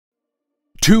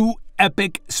Two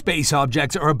epic space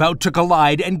objects are about to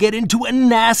collide and get into a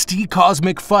nasty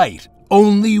cosmic fight.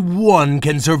 Only one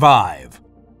can survive.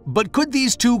 But could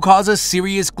these two cause a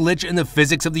serious glitch in the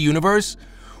physics of the universe?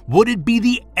 Would it be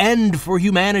the end for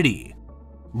humanity?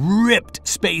 Ripped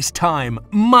space-time,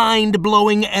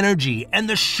 mind-blowing energy, and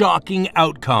the shocking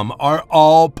outcome are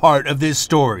all part of this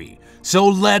story. So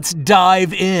let's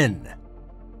dive in.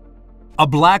 A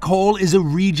black hole is a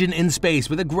region in space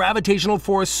with a gravitational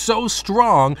force so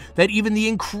strong that even the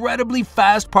incredibly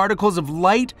fast particles of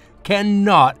light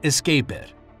cannot escape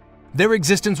it. Their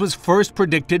existence was first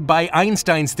predicted by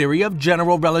Einstein's theory of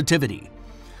general relativity.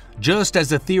 Just as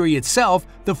the theory itself,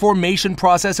 the formation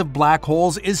process of black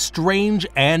holes is strange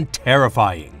and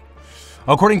terrifying.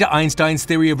 According to Einstein's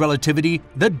theory of relativity,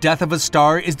 the death of a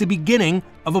star is the beginning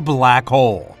of a black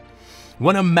hole.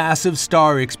 When a massive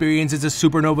star experiences a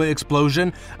supernova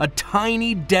explosion, a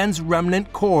tiny, dense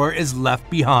remnant core is left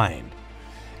behind.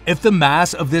 If the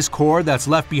mass of this core that's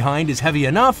left behind is heavy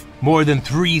enough, more than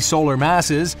 3 solar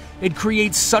masses, it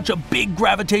creates such a big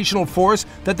gravitational force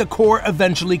that the core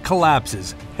eventually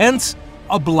collapses. Hence,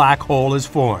 a black hole is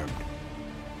formed.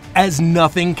 As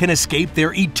nothing can escape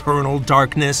their eternal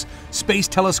darkness, space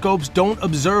telescopes don't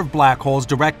observe black holes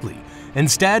directly.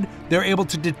 Instead, they're able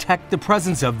to detect the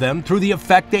presence of them through the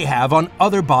effect they have on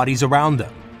other bodies around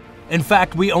them. In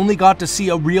fact, we only got to see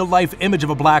a real-life image of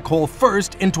a black hole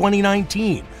first in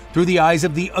 2019 through the eyes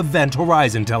of the Event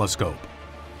Horizon telescope.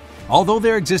 Although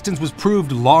their existence was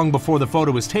proved long before the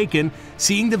photo was taken,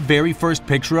 seeing the very first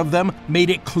picture of them made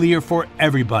it clear for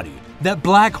everybody that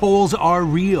black holes are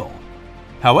real.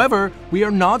 However, we are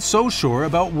not so sure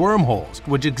about wormholes,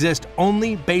 which exist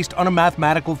only based on a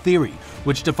mathematical theory,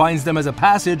 which defines them as a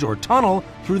passage or tunnel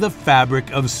through the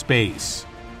fabric of space.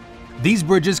 These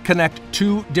bridges connect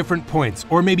two different points,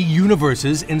 or maybe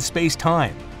universes in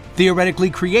space-time,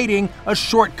 theoretically creating a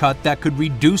shortcut that could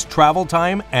reduce travel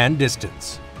time and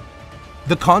distance.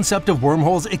 The concept of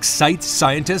wormholes excites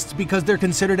scientists because they're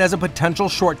considered as a potential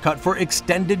shortcut for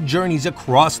extended journeys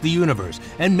across the universe,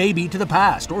 and maybe to the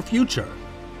past or future.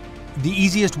 The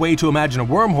easiest way to imagine a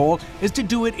wormhole is to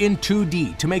do it in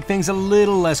 2D to make things a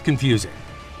little less confusing.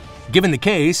 Given the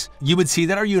case, you would see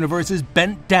that our universe is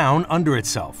bent down under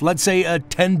itself, let's say a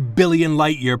 10 billion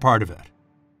light-year part of it.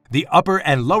 The upper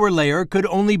and lower layer could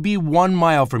only be 1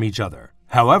 mile from each other.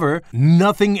 However,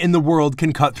 nothing in the world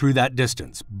can cut through that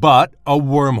distance, but a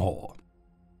wormhole.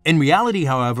 In reality,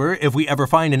 however, if we ever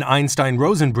find an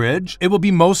Einstein-Rosen bridge, it will be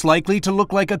most likely to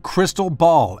look like a crystal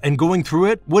ball, and going through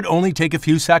it would only take a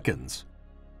few seconds.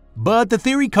 But the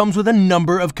theory comes with a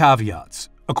number of caveats.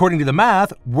 According to the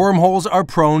math, wormholes are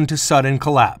prone to sudden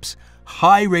collapse,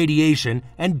 high radiation,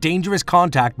 and dangerous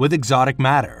contact with exotic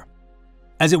matter.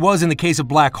 As it was in the case of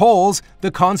black holes, the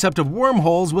concept of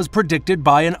wormholes was predicted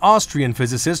by an Austrian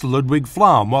physicist Ludwig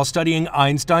Flamm while studying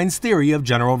Einstein's theory of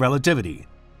general relativity.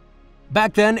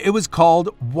 Back then, it was called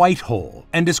white hole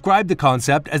and described the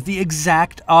concept as the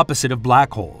exact opposite of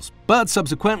black holes, but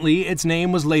subsequently its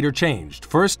name was later changed,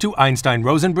 first to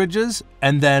Einstein-Rosen bridges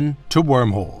and then to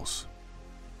wormholes.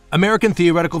 American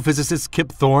theoretical physicist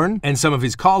Kip Thorne and some of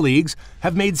his colleagues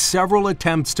have made several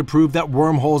attempts to prove that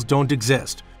wormholes don't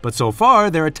exist, but so far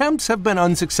their attempts have been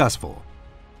unsuccessful.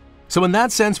 So in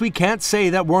that sense, we can't say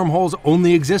that wormholes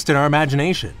only exist in our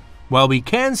imagination. While we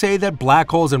can say that black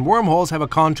holes and wormholes have a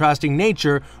contrasting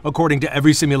nature according to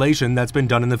every simulation that's been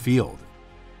done in the field.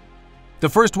 The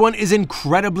first one is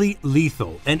incredibly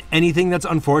lethal, and anything that's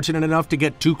unfortunate enough to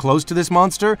get too close to this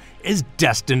monster is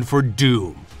destined for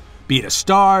doom, be it a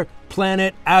star,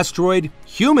 planet, asteroid,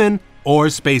 human, or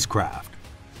spacecraft.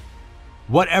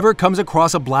 Whatever comes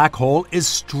across a black hole is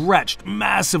stretched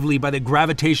massively by the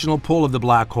gravitational pull of the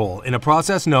black hole in a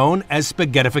process known as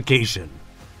spaghettification.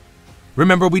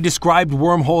 Remember, we described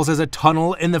wormholes as a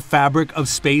tunnel in the fabric of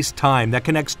space-time that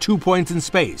connects 2 points in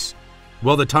space.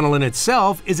 Well, the tunnel in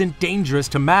itself isn't dangerous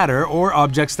to matter or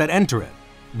objects that enter it.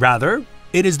 Rather,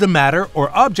 it is the matter or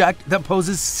object that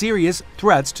poses serious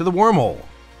threats to the wormhole.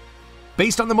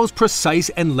 Based on the most precise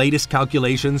and latest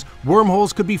calculations,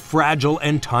 wormholes could be fragile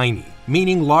and tiny,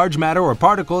 meaning large matter or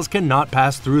particles cannot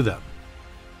pass through them.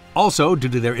 Also, due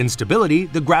to their instability,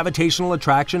 the gravitational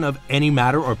attraction of any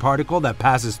matter or particle that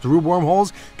passes through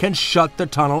wormholes can shut the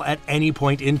tunnel at any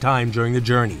point in time during the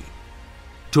journey.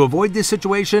 To avoid this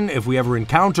situation, if we ever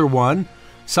encounter one,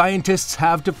 scientists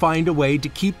have to find a way to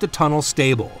keep the tunnel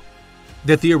stable.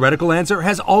 The theoretical answer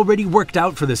has already worked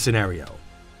out for this scenario.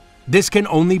 This can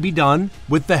only be done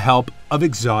with the help of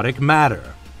exotic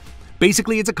matter.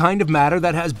 Basically, it's a kind of matter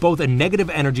that has both a negative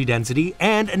energy density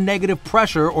and a negative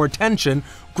pressure or tension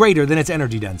greater than its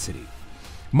energy density.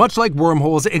 Much like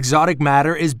wormholes, exotic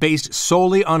matter is based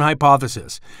solely on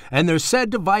hypothesis, and they're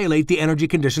said to violate the energy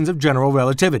conditions of general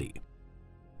relativity.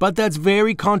 But that's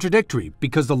very contradictory,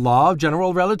 because the law of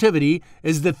general relativity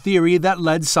is the theory that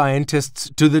led scientists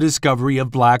to the discovery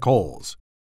of black holes.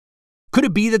 Could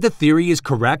it be that the theory is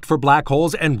correct for black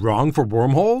holes and wrong for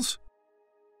wormholes?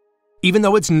 Even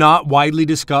though it's not widely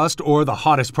discussed or the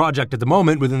hottest project at the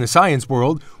moment within the science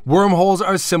world, wormholes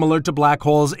are similar to black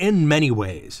holes in many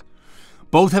ways.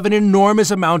 Both have an enormous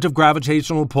amount of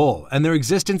gravitational pull, and their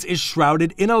existence is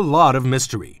shrouded in a lot of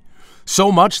mystery.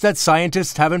 So much that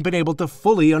scientists haven't been able to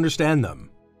fully understand them.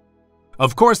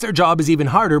 Of course, their job is even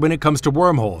harder when it comes to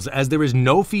wormholes, as there is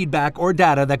no feedback or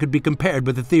data that could be compared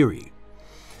with the theory.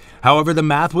 However, the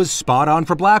math was spot on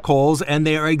for black holes, and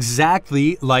they are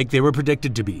exactly like they were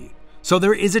predicted to be. So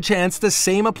there is a chance the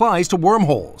same applies to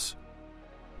wormholes.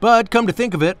 But come to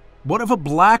think of it, what if a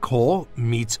black hole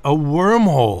meets a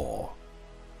wormhole?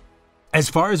 As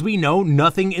far as we know,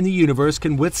 nothing in the universe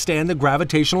can withstand the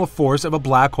gravitational force of a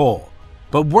black hole.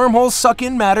 But wormholes suck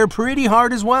in matter pretty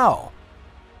hard as well.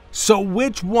 So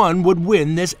which one would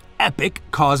win this epic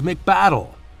cosmic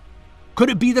battle? Could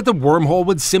it be that the wormhole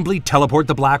would simply teleport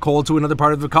the black hole to another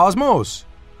part of the cosmos?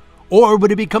 Or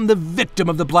would it become the victim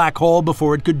of the black hole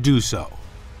before it could do so?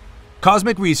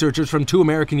 Cosmic researchers from 2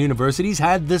 American universities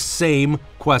had the same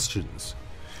questions.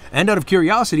 And out of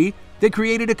curiosity, they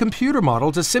created a computer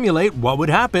model to simulate what would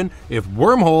happen if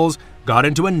wormholes got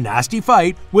into a nasty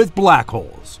fight with black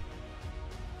holes.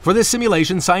 For this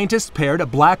simulation, scientists paired a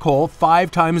black hole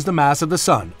 5 times the mass of the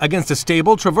Sun against a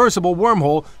stable, traversable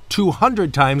wormhole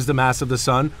 200 times the mass of the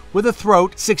Sun with a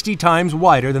throat 60 times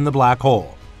wider than the black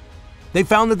hole. They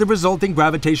found that the resulting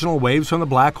gravitational waves from the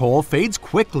black hole fades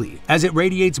quickly, as it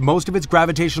radiates most of its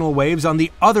gravitational waves on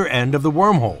the other end of the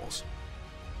wormholes.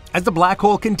 As the black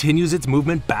hole continues its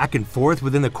movement back and forth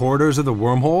within the corridors of the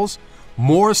wormholes,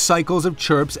 more cycles of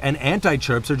chirps and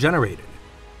anti-chirps are generated.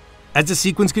 As the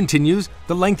sequence continues,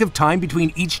 the length of time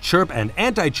between each chirp and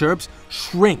anti-chirps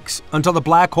shrinks until the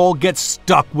black hole gets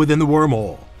stuck within the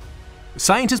wormhole.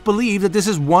 Scientists believe that this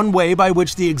is one way by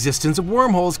which the existence of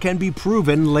wormholes can be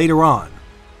proven later on.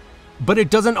 But it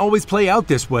doesn't always play out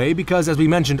this way because, as we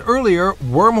mentioned earlier,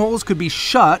 wormholes could be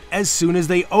shut as soon as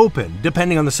they open,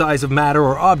 depending on the size of matter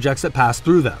or objects that pass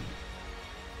through them.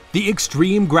 The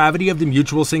extreme gravity of the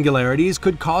mutual singularities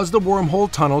could cause the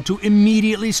wormhole tunnel to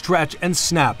immediately stretch and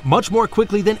snap much more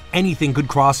quickly than anything could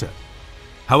cross it.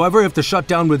 However, if the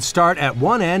shutdown would start at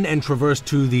one end and traverse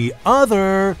to the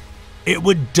other, it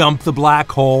would dump the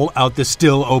black hole out the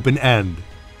still open end.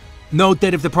 Note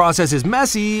that if the process is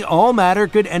messy, all matter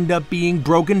could end up being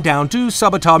broken down to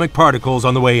subatomic particles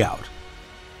on the way out.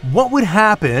 What would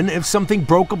happen if something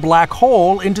broke a black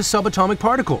hole into subatomic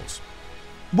particles?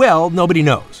 Well, nobody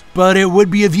knows, but it would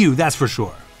be a view, that's for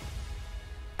sure.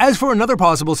 As for another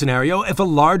possible scenario, if a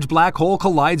large black hole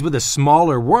collides with a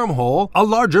smaller wormhole, a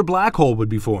larger black hole would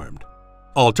be formed.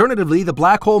 Alternatively, the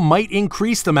black hole might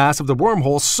increase the mass of the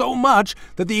wormhole so much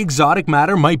that the exotic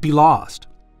matter might be lost.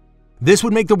 This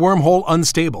would make the wormhole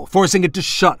unstable, forcing it to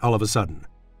shut all of a sudden.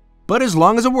 But as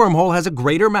long as a wormhole has a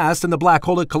greater mass than the black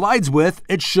hole it collides with,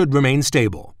 it should remain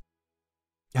stable.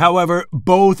 However,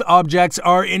 both objects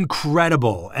are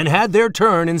incredible and had their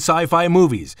turn in sci-fi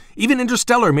movies. Even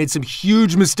Interstellar made some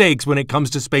huge mistakes when it comes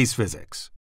to space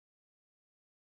physics.